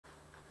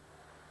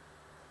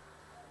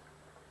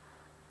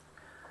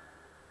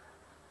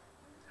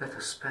Let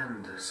us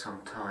spend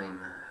some time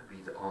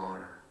with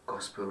our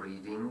Gospel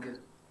reading,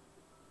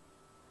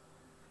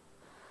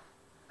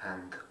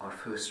 and our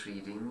first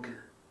reading,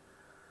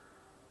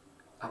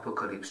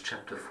 Apocalypse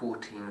chapter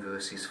 14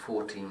 verses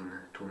 14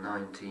 to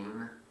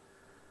 19,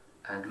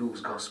 and Luke's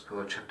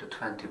Gospel chapter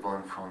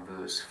 21 from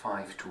verse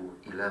 5 to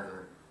 11.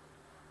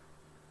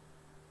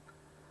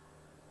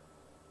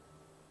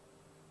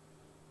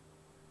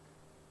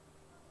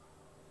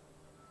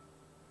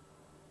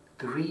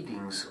 The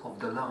readings of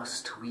the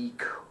last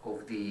week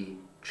of the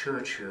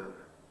church year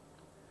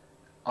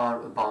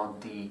are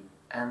about the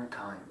end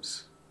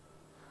times,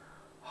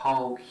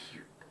 how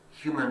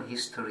human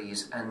history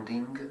is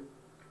ending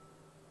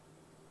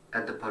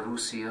at the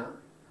parousia,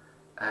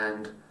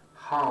 and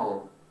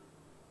how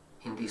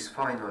in these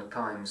final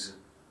times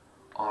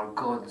our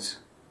God's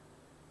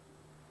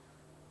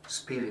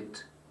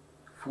Spirit,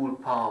 full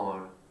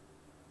power,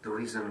 the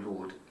risen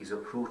Lord, is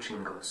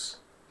approaching us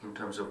in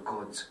terms of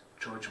God's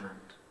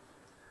judgment.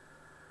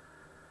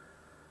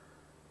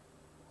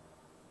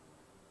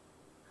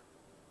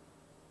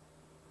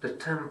 The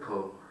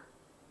temple,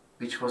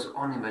 which was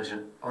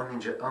unimaginable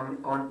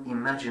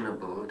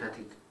that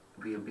it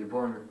will be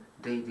one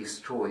day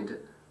destroyed,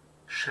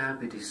 shall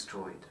be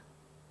destroyed.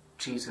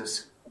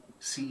 Jesus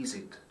sees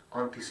it,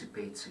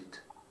 anticipates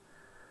it,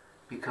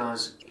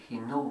 because he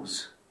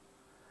knows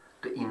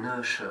the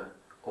inertia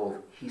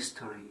of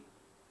history,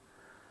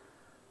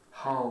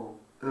 how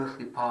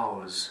earthly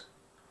powers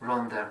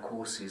run their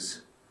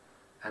courses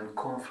and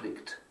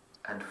conflict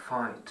and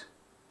fight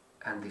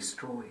and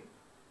destroy.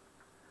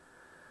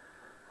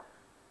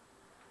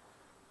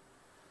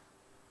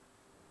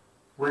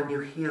 When you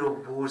hear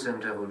of wars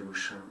and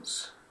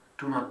revolutions,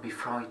 do not be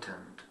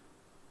frightened.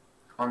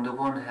 On the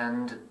one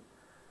hand,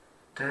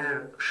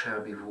 there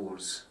shall be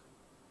wars,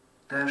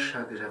 there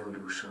shall be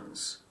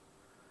revolutions,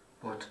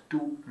 but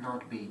do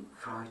not be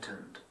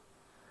frightened.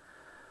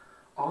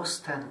 Our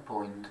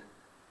standpoint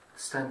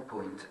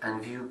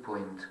and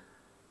viewpoint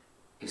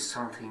is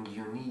something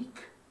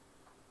unique,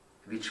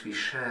 which we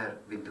share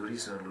with the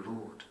risen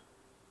Lord.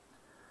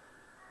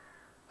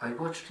 I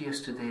watched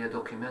yesterday a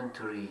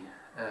documentary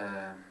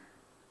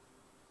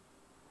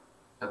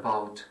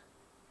about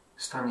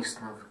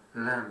Stanislaw,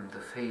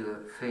 the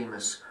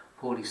famous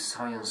Polish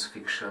science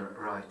fiction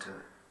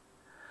writer.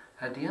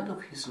 At the end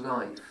of his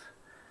life,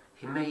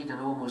 he made an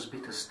almost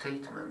bitter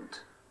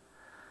statement.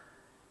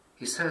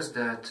 He says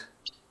that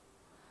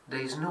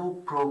there is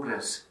no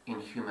progress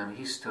in human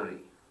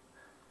history,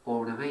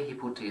 or the way he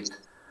put it,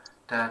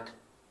 that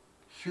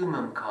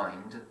humanity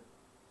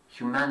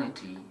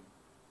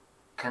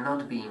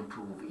cannot be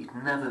improved, it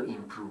never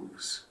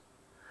improves.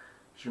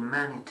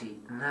 Humanity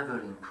never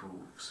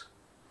improves.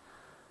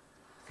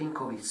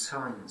 Think of its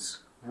signs: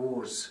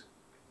 wars,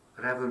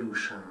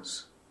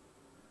 revolutions,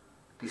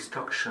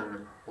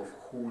 destruction of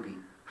holy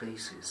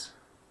places.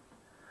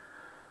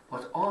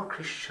 But our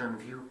Christian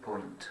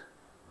viewpoint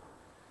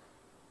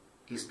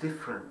is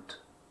different.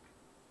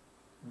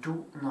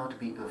 Do not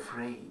be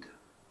afraid.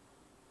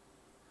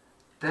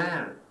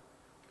 There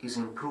is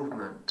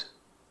improvement.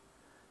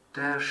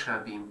 There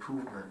shall be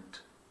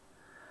improvement.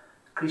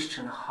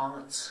 Christian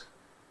hearts,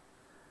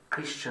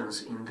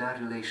 Christians in their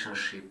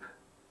relationship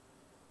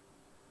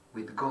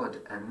with God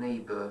and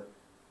neighbor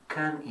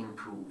can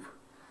improve,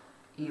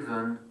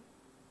 even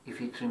if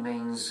it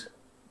remains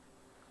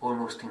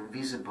almost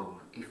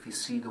invisible if we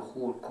see the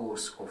whole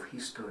course of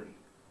history.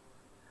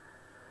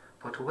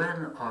 But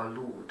when our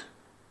Lord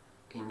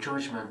in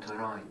judgment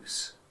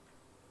arrives,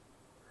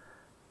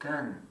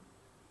 then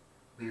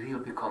we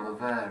will become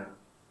aware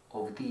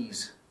of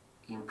these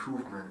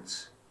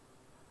improvements,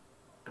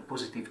 the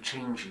positive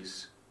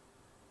changes,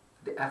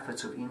 the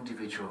efforts of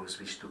individuals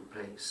which took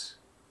place.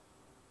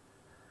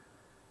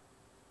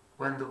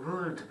 When the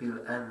world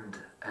will end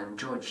and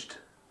judged,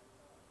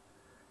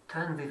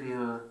 then we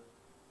will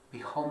be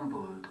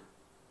humbled,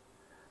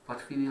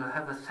 but we will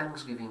have a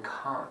thanksgiving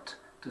heart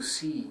to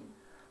see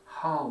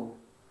how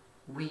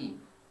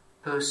we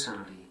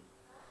personally,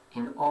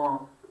 in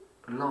our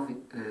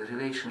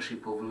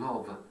relationship of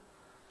love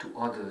to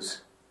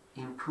others,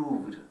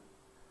 improved,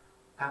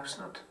 perhaps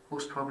not,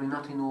 most probably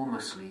not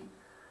enormously,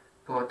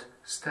 but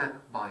step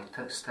by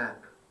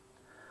step.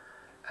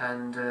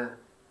 And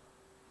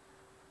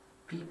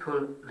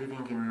people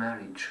living in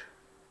marriage,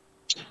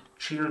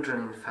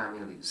 children in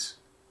families,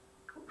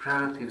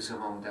 relatives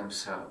among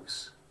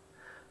themselves,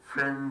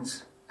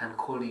 friends and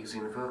colleagues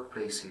in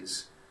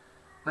workplaces,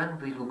 when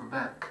we look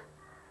back,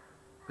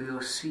 we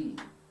will see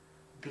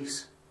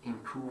this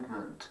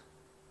improvement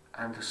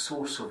and the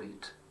source of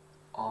it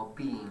are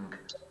being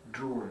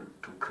drawn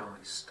to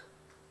Christ.